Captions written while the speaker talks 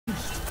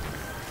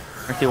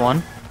Mercy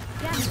one.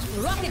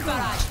 Rocket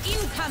barrage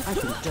incoming.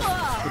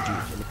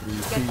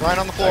 Right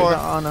on the floor.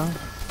 Oh no.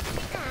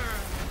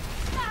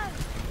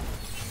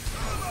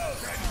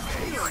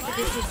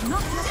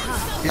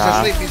 He's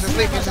asleep, he's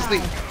asleep, he's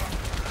asleep.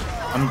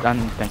 I'm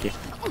done. Thank you.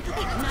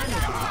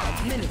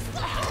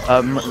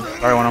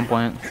 Sorry, one on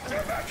point.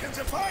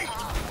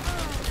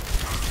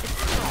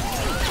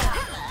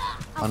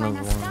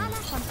 Another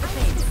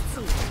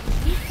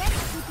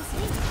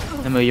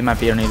one. Emily, you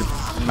might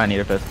need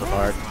a pistol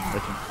hard.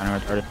 That's kind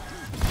of retarded.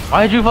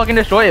 Why did you fucking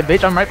destroy it,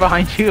 bitch? I'm right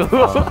behind you.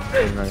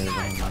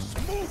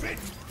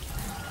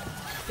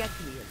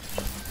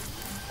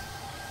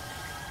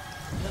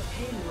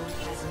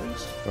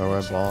 Bro,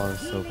 red ball is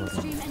so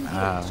fucking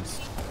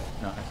ass.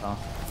 No, I saw.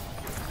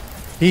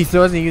 He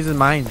still doesn't use his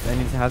mines. I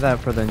need to have that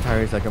for the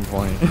entire second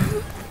point.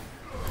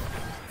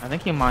 I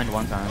think he mined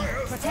one time.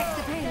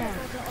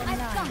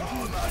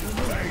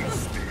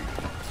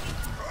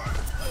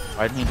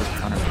 Why didn't he just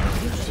counter me?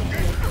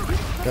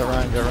 Get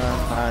Ryan,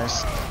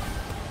 nice.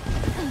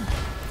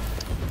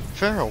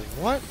 Pharaoh,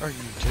 what are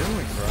you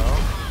doing, bro?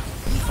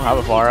 Have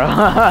a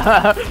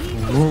Farah.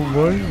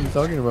 What are you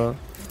talking about?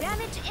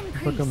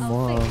 Fucking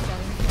moron.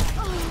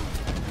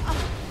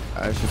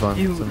 She's on.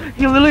 He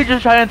literally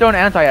just tried to throw an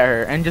anti at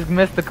her and just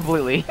missed it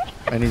completely.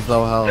 And he's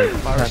low health.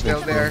 Farah's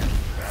still there.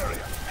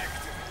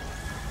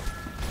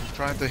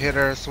 Trying to hit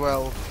her as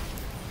well.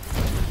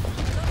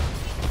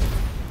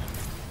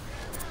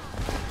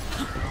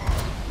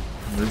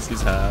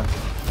 Lucy's half.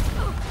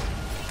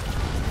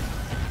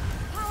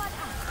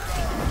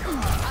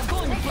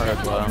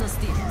 Alright, well.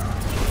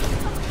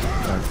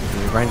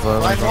 Ryan's low.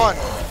 Line one.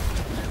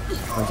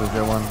 Ryan's a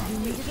good one.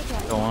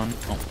 Go on.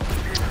 Oh.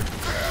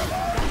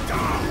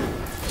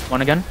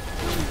 One again.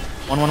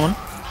 One.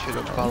 Should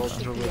have followed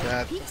through with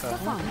that.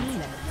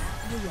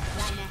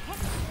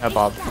 Yeah,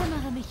 Bob.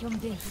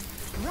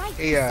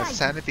 Hey,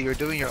 Sanity, you're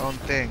doing your own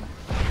thing.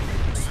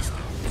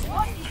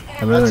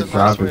 I'm gonna That's a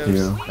grab nice way with of-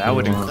 you. That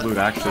would include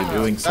actually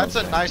doing That's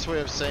something. a nice way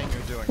of saying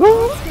you're doing.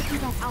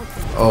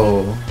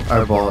 Oh,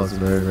 our ball is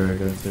very, very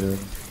good, dude.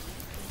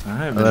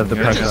 I've I love the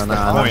been pressure just on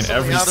that. point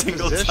every Out of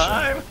single position.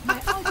 time.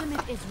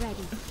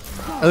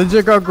 I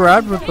legit got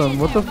grabbed with them.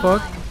 What the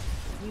fuck?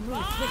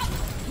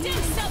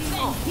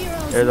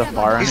 There's a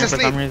Farah in He's here for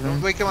asleep. some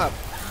reason. Wake him up.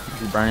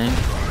 He's burning.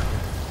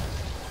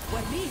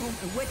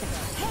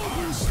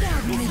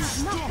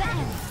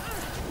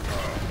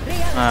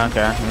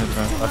 Okay, there's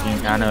a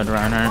fucking anode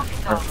around her.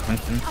 Or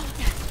Winston.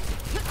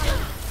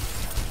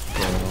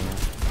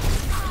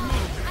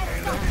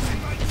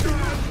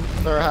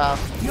 They're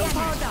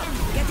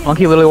half.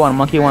 Monkey literally one.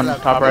 Monkey one. Set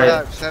up, Top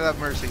right. Set up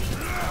Mercy.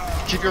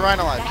 Keep your Ryan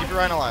alive. Keep your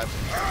Ryan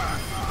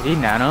alive. Did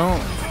he nano?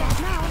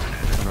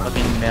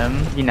 Fucking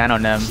Nim. He nano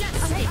Nim. Did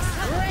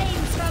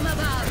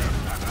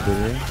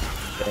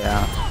he?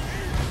 Yeah.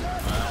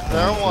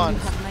 They're one.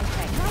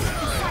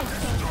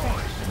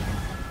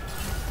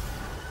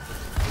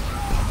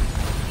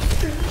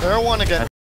 They're one again.